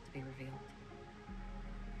don't want to be revealed.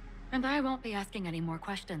 And I won't be asking any more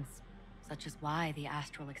questions, such as why the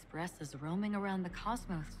Astral Express is roaming around the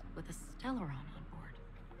cosmos with a Stellaron on board.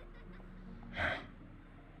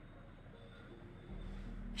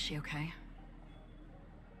 Is she okay?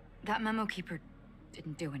 That memo keeper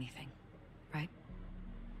didn't do anything, right?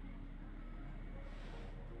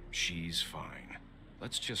 She's fine.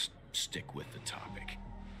 Let's just stick with the topic.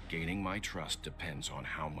 Gaining my trust depends on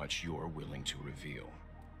how much you're willing to reveal.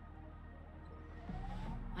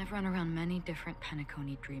 I've run around many different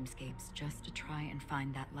Penacony dreamscapes just to try and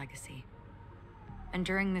find that legacy. And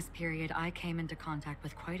during this period, I came into contact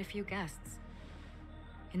with quite a few guests.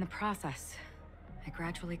 In the process, I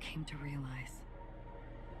gradually came to realize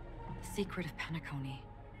the secret of Penacony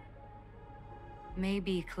may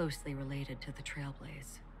be closely related to the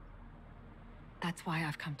Trailblaze. That's why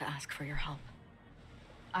I've come to ask for your help.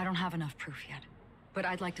 I don't have enough proof yet, but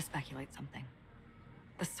I'd like to speculate something.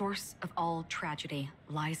 The source of all tragedy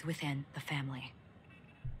lies within the family.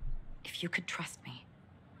 If you could trust me,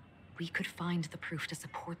 we could find the proof to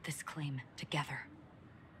support this claim together.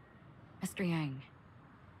 Mr. Yang,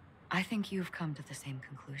 I think you've come to the same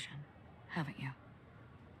conclusion, haven't you?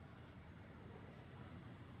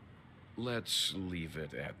 Let's leave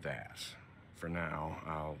it at that. For now,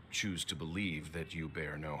 I'll choose to believe that you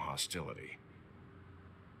bear no hostility.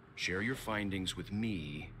 Share your findings with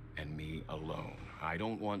me and me alone. I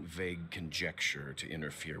don't want vague conjecture to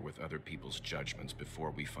interfere with other people's judgments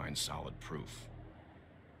before we find solid proof.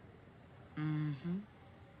 Mm-hmm.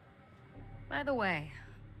 By the way,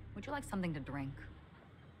 would you like something to drink?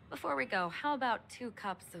 Before we go, how about 2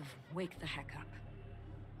 cups of Wake the Heck Up?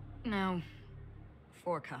 No,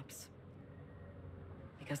 4 cups.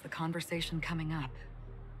 Because the conversation coming up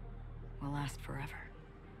will last forever.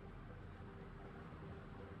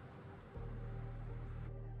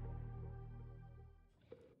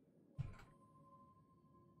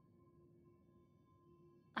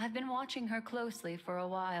 I've been watching her closely for a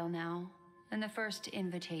while now, and the first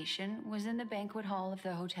invitation was in the banquet hall of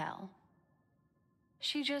the hotel.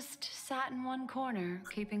 She just sat in one corner,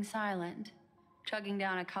 keeping silent, chugging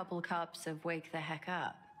down a couple cups of Wake the Heck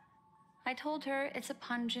Up. I told her it's a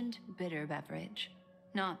pungent, bitter beverage,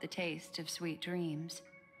 not the taste of sweet dreams,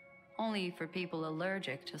 only for people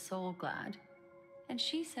allergic to Soul Glad. And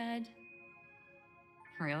she said,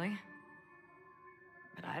 Really?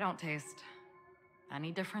 But I don't taste any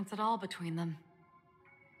difference at all between them.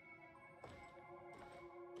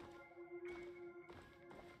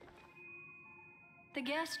 the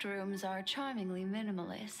guest rooms are charmingly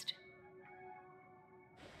minimalist.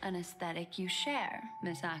 An aesthetic you share,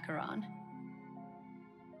 Miss Acheron.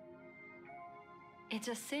 It's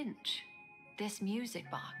a cinch, this music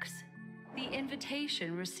box. The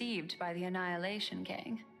invitation received by the Annihilation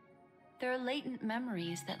Gang. There are latent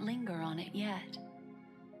memories that linger on it yet.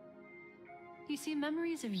 You see,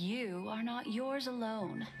 memories of you are not yours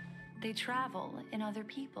alone. They travel in other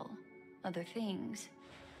people, other things.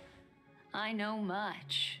 I know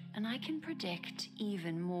much, and I can predict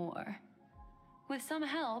even more. With some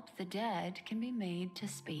help, the dead can be made to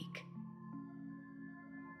speak.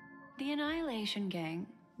 The Annihilation Gang,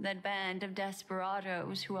 that band of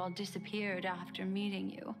desperados who all disappeared after meeting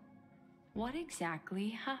you. What exactly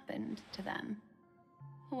happened to them?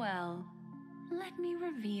 Well, let me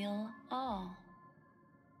reveal all.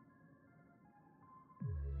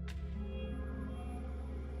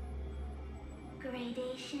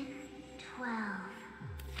 Gradation 12.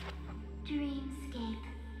 Dreamscape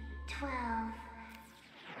 12.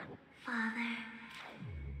 Father,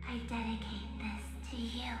 I dedicate this to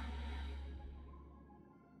you.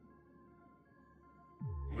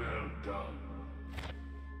 Well done,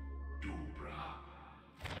 Dubra.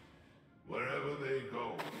 Wherever they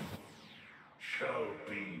go, shall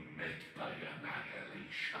be met by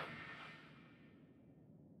annihilation.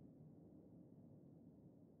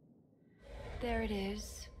 There it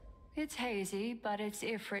is. It's hazy, but it's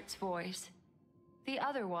Ifrit's voice. The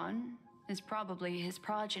other one is probably his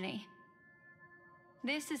progeny.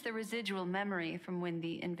 This is the residual memory from when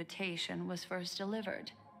the invitation was first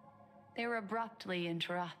delivered. They were abruptly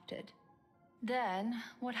interrupted. Then,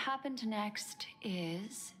 what happened next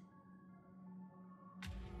is...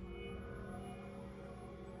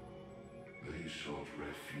 They sought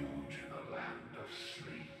refuge in a land of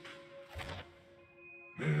sleep,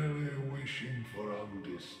 merely wishing for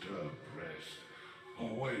undisturbed rest,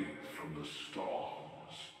 away from the storms.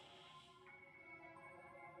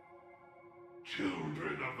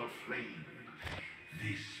 Children of the flame,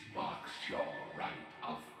 this marks your rite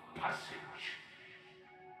of passage.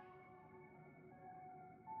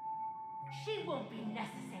 She won't be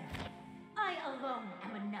necessary. I alone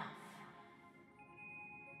am enough.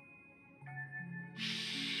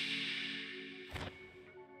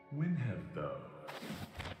 When have those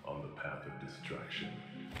on the path of destruction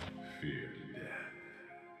feared death?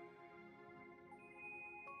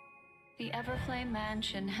 The Everflame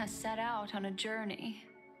Mansion has set out on a journey.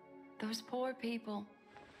 Those poor people,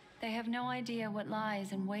 they have no idea what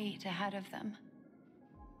lies in wait ahead of them.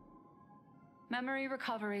 Memory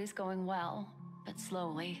recovery is going well, but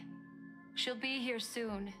slowly. She'll be here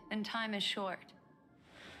soon, and time is short.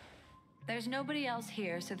 There's nobody else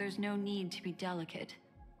here, so there's no need to be delicate.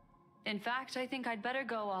 In fact, I think I'd better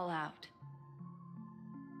go all out.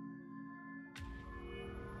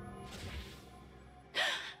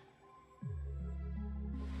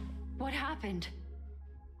 What happened?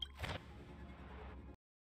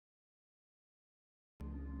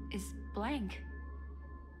 Is blank.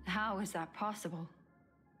 How is that possible?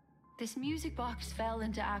 This music box fell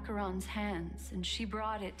into Acheron's hands, and she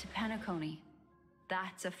brought it to Penacony.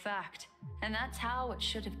 That's a fact, and that's how it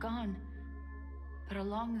should have gone. But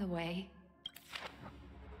along the way,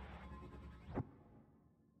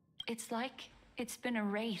 it's like it's been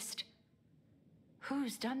erased.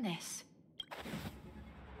 Who's done this?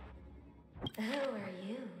 Who are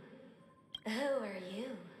you? Who are you?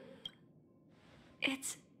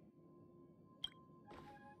 It's...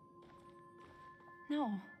 No.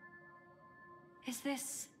 Is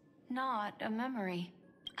this not a memory?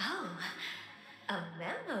 Oh, a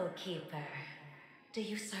memo keeper. Do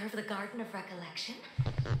you serve the Garden of Recollection?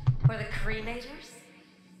 Or the Cremators?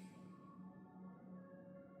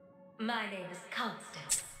 My name is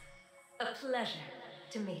Constance. A pleasure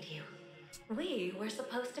to meet you. We were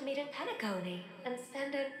supposed to meet in Penacony and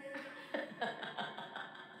spend an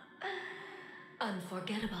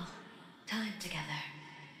unforgettable time together.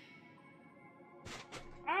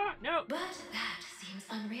 Ah, no! But that seems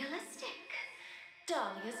unrealistic.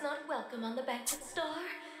 Dahlia's not welcome on the banquet star,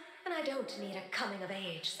 and I don't need a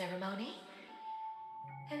coming-of-age ceremony.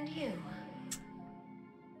 And you,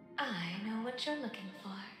 I know what you're looking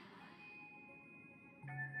for.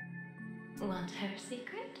 Want her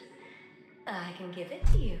secret? I can give it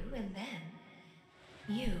to you, and then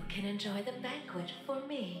you can enjoy the banquet for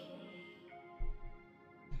me.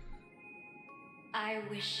 I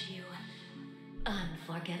wish you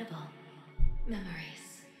unforgettable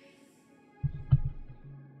memories.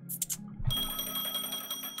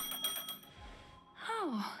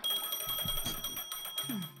 Oh.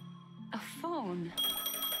 A phone.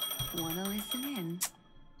 Wanna listen in?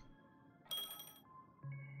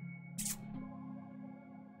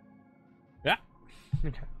 Yeah.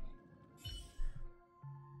 Okay.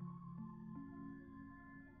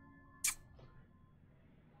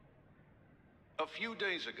 A few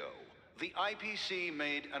days ago, the IPC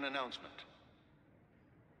made an announcement.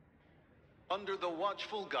 Under the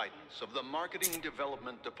watchful guidance of the Marketing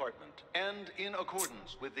Development Department, and in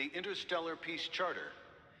accordance with the Interstellar Peace Charter,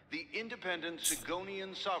 the independent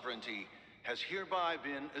Sigonian sovereignty has hereby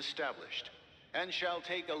been established, and shall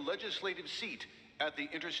take a legislative seat at the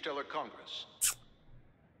Interstellar Congress.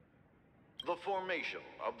 The formation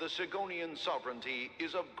of the Sigonian sovereignty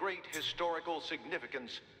is of great historical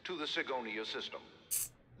significance to the Sigonia system.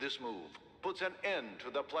 This move puts an end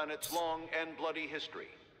to the planet's long and bloody history,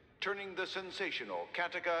 turning the sensational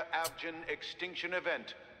Kataka-Abjin extinction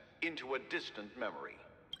event into a distant memory.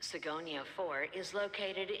 Sigonia 4 is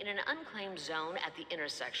located in an unclaimed zone at the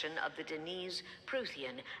intersection of the Denise,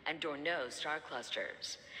 Prothean, and Dorneau star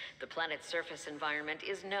clusters. The planet's surface environment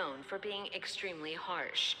is known for being extremely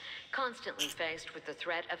harsh, constantly faced with the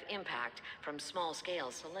threat of impact from small-scale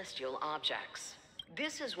celestial objects.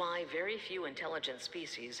 This is why very few intelligent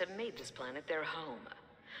species have made this planet their home,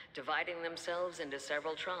 dividing themselves into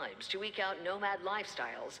several tribes to eke out nomad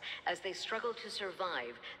lifestyles as they struggle to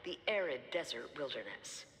survive the arid desert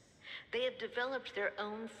wilderness. They have developed their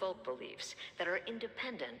own folk beliefs that are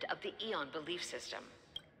independent of the Eon belief system.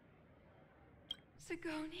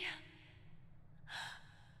 Sigonia.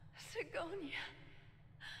 Sigonia.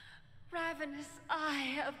 Ravenous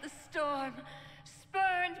eye of the storm,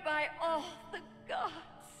 spurned by all the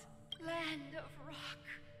gods. Land of rock,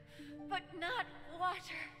 but not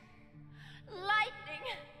water.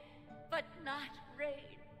 Lightning, but not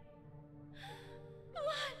rain.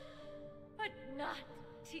 Blood, but not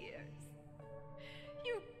tears.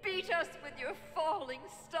 You beat us with your falling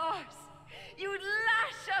stars. You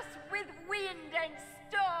lash us with wind and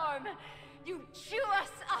storm. You chew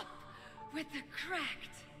us up with the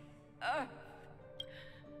cracked earth.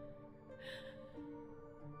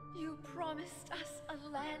 You promised us a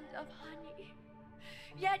land of honey,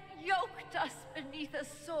 yet yoked us beneath a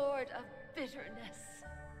sword of bitterness.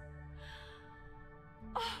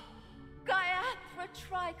 Oh, Gaiathra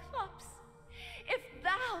Triclops, if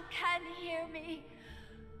thou can hear me,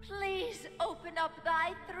 please open up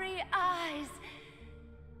thy 3 eyes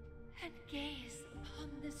and gaze upon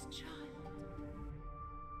this child.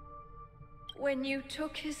 When you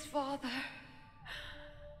took his father,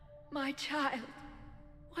 my child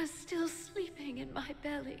was still sleeping in my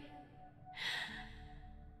belly.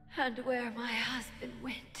 And where my husband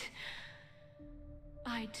went,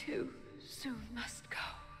 I too soon must go.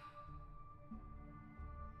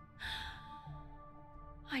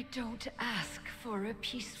 I don't ask for a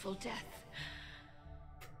peaceful death.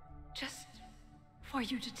 Just for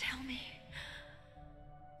you to tell me.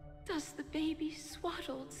 Does the baby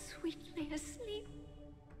swaddled sweetly asleep?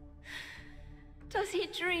 Does he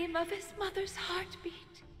dream of his mother's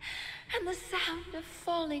heartbeat and the sound of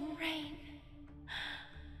falling rain?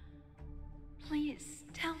 Please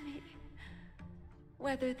tell me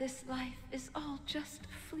whether this life is all just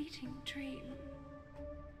a fleeting dream.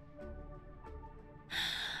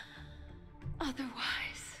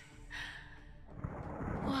 Otherwise,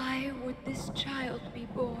 why would this child be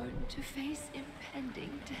born to face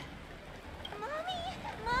impending death? Mommy!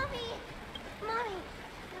 Mommy! Mommy!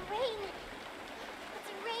 The rain!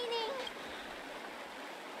 It's raining!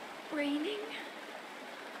 Raining?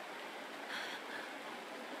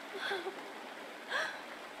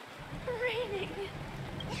 Raining!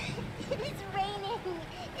 It is raining!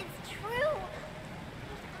 It's true!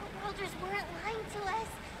 Those worlders weren't lying to us.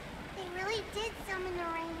 They really did summon the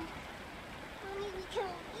rain. Mommy, we can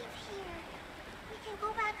leave here. We can go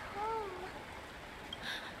back home.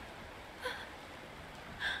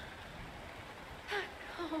 Back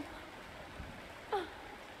home.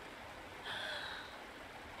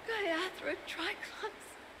 Gayathra Triclops.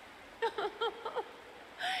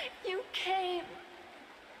 You came.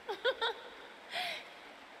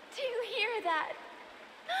 Do you hear that?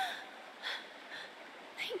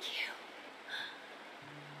 Thank you.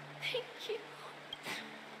 Thank you.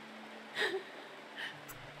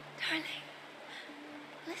 Darling,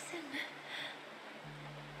 listen.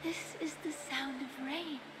 This is the sound of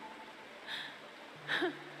rain.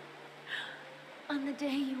 On the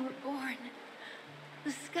day you were born,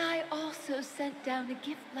 the sky also sent down a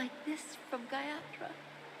gift like this from Gayathra.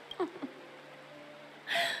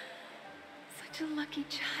 Such a lucky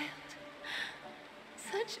child.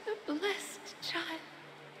 Such a blessed child.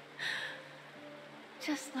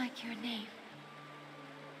 Just like your name.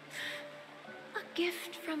 A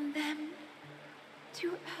gift from them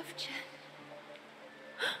to Avjen.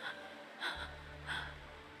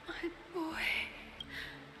 My boy.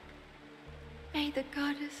 May the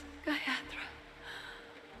goddess Gayathra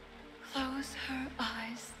close her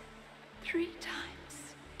eyes 3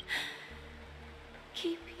 times.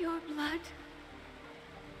 Keep your blood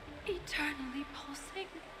eternally pulsing.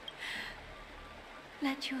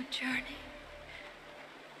 Let your journey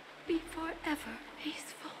be forever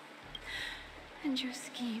peaceful, and your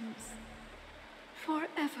schemes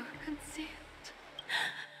forever concealed.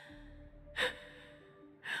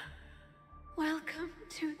 Welcome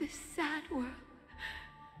to this sad world,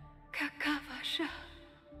 Kakavasha.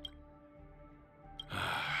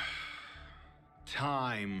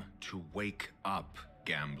 Time to wake up,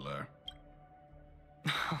 gambler.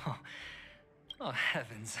 Oh,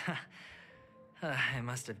 heavens. I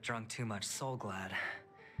must have drunk too much Soul Glad.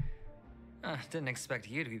 Didn't expect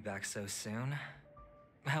you to be back so soon.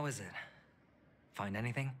 How is it? Find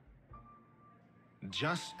anything?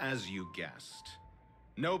 Just as you guessed.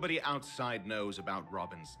 Nobody outside knows about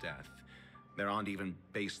Robin's death. There aren't even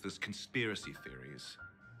baseless conspiracy theories.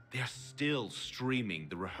 They're still streaming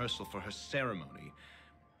the rehearsal for her ceremony,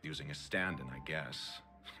 using a stand-in, I guess.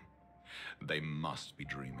 They must be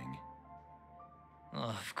dreaming.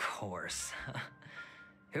 Of course.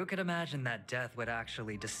 Who could imagine that death would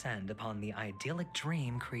actually descend upon the idyllic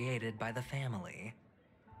dream created by the family?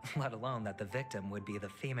 Let alone that the victim would be the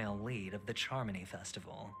female lead of the Charmony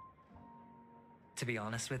Festival. To be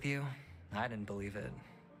honest with you, I didn't believe it.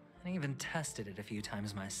 I even tested it a few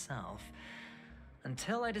times myself,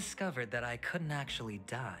 until I discovered that I couldn't actually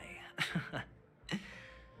die.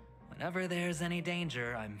 Whenever there's any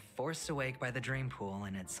danger, I'm forced awake by the dream pool,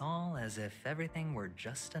 and it's all as if everything were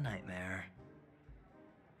just a nightmare.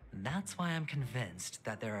 That's why I'm convinced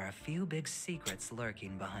that there are a few big secrets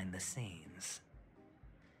lurking behind the scenes.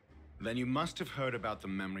 Then you must have heard about the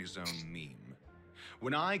Memory Zone meme.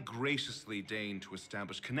 When I graciously deigned to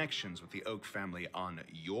establish connections with the Oak family on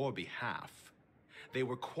your behalf, they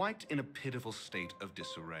were quite in a pitiful state of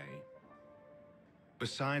disarray.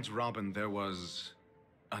 Besides Robin, there was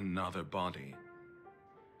another body.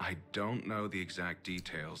 I don't know the exact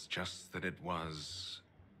details, just that it was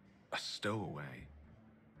a stowaway.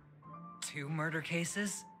 2 murder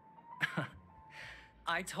cases?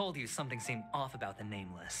 I told you something seemed off about the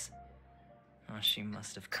Nameless. Oh, she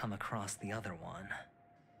must have come across the other one.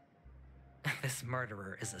 This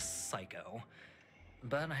murderer is a psycho.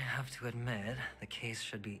 But I have to admit, the case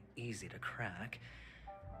should be easy to crack.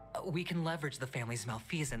 We can leverage the family's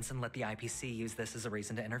malfeasance and let the IPC use this as a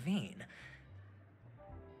reason to intervene.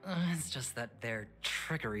 It's just that their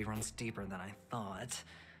trickery runs deeper than I thought.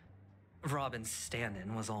 Robin's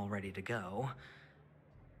stand-in was all ready to go.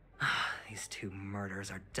 These 2 murders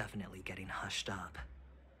are definitely getting hushed up.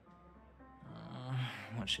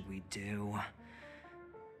 What should we do?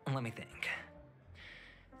 Let me think.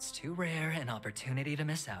 It's too rare an opportunity to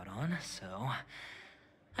miss out on, so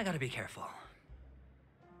I gotta be careful.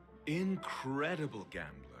 Incredible,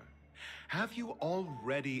 gambler. Have you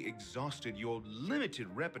already exhausted your limited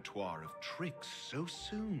repertoire of tricks so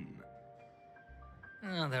soon?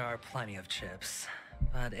 There are plenty of chips,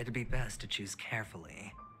 but it'd be best to choose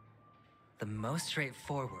carefully. The most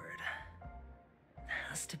straightforward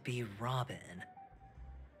has to be Robin.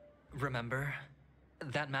 Remember?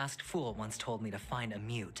 That masked fool once told me to find a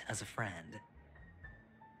mute as a friend.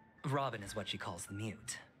 Robin is what she calls the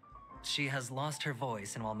mute. She has lost her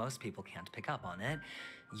voice, and while most people can't pick up on it,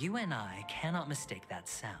 you and I cannot mistake that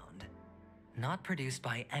sound. Not produced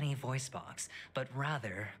by any voice box, but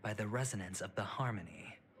rather by the resonance of the harmony.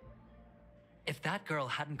 If that girl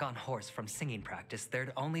hadn't gone hoarse from singing practice,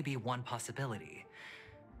 there'd only be one possibility.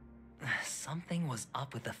 Something was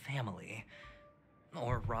up with the family.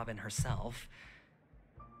 Or Robin herself.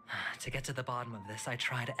 To get to the bottom of this, I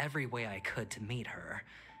tried every way I could to meet her.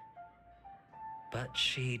 But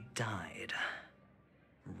she died.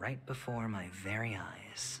 Right before my very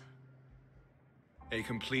eyes. A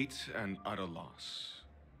complete and utter loss.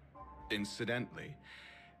 Incidentally,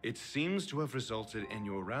 it seems to have resulted in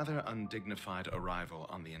your rather undignified arrival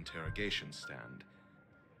on the interrogation stand.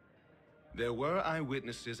 There were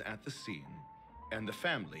eyewitnesses at the scene, and the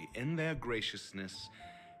family, in their graciousness,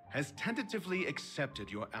 has tentatively accepted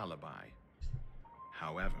your alibi.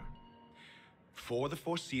 However, for the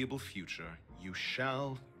foreseeable future, you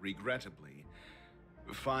shall, regrettably,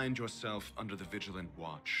 find yourself under the vigilant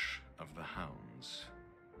watch of the hounds.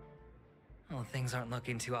 Well, things aren't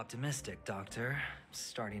looking too optimistic, Doctor. I'm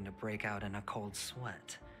starting to break out in a cold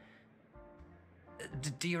sweat.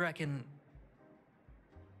 Do you reckon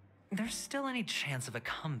there's still any chance of a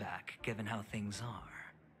comeback, given how things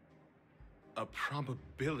are? A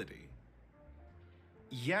probability?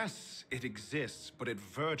 Yes, it exists, but it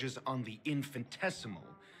verges on the infinitesimal.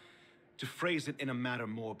 To phrase it in a manner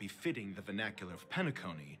more befitting the vernacular of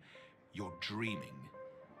Penacony, you're dreaming.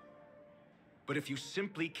 But if you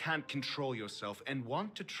simply can't control yourself and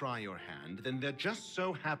want to try your hand, then there just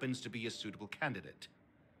so happens to be a suitable candidate.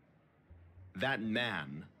 That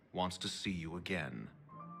man wants to see you again.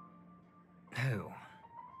 Who?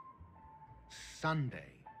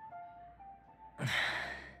 Sunday.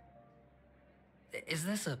 Is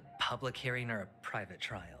this a public hearing or a private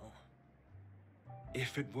trial?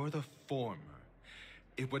 If it were the former,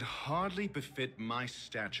 it would hardly befit my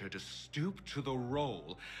stature to stoop to the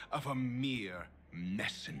role of a mere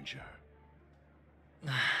messenger.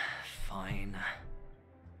 Fine.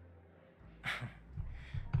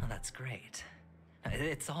 Well, that's great.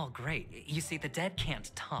 It's all great. You see, the dead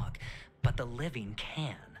can't talk, but the living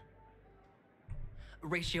can.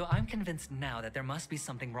 Ratio, I'm convinced now that there must be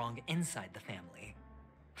something wrong inside the family.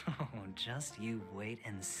 Oh, just you wait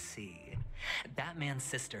and see. That man's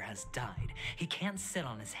sister has died. He can't sit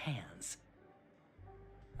on his hands.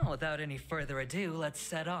 Well, without any further ado, let's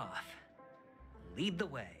set off. Lead the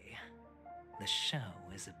way. The show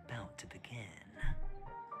is about to begin.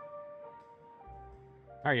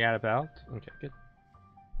 Are you out about? Okay, good.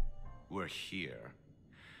 We're here.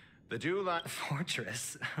 The Dula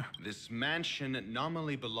Fortress. This mansion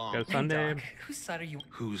nominally belongs. Go Sunday. Hey, Doc, whose side are you?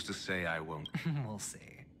 Who's to say I won't? We'll see.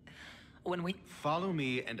 When we follow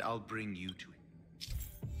me, and I'll bring you to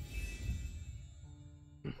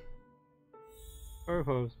it.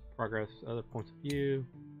 Photos, progress, other points of view,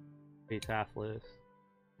 base task list.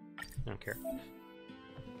 I don't care.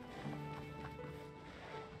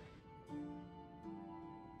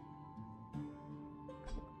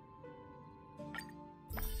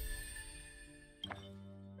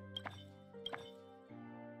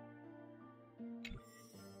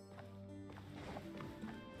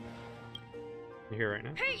 You're here right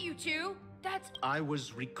now. Hey, you two! That's... I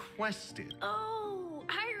was requested. Oh,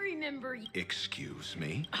 I remember you. Excuse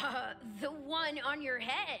me? The one on your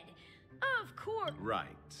head. Of course. Right,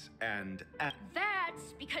 and...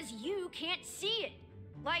 That's because you can't see it.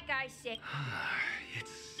 Like I said... It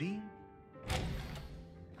seems...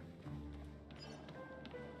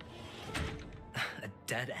 A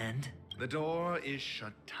dead end? The door is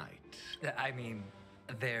shut tight. I mean,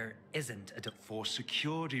 there isn't a door. For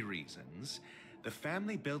security reasons, the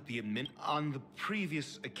family built the admin on the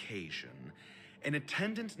previous occasion. An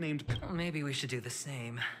attendant named... Maybe we should do the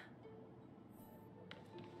same.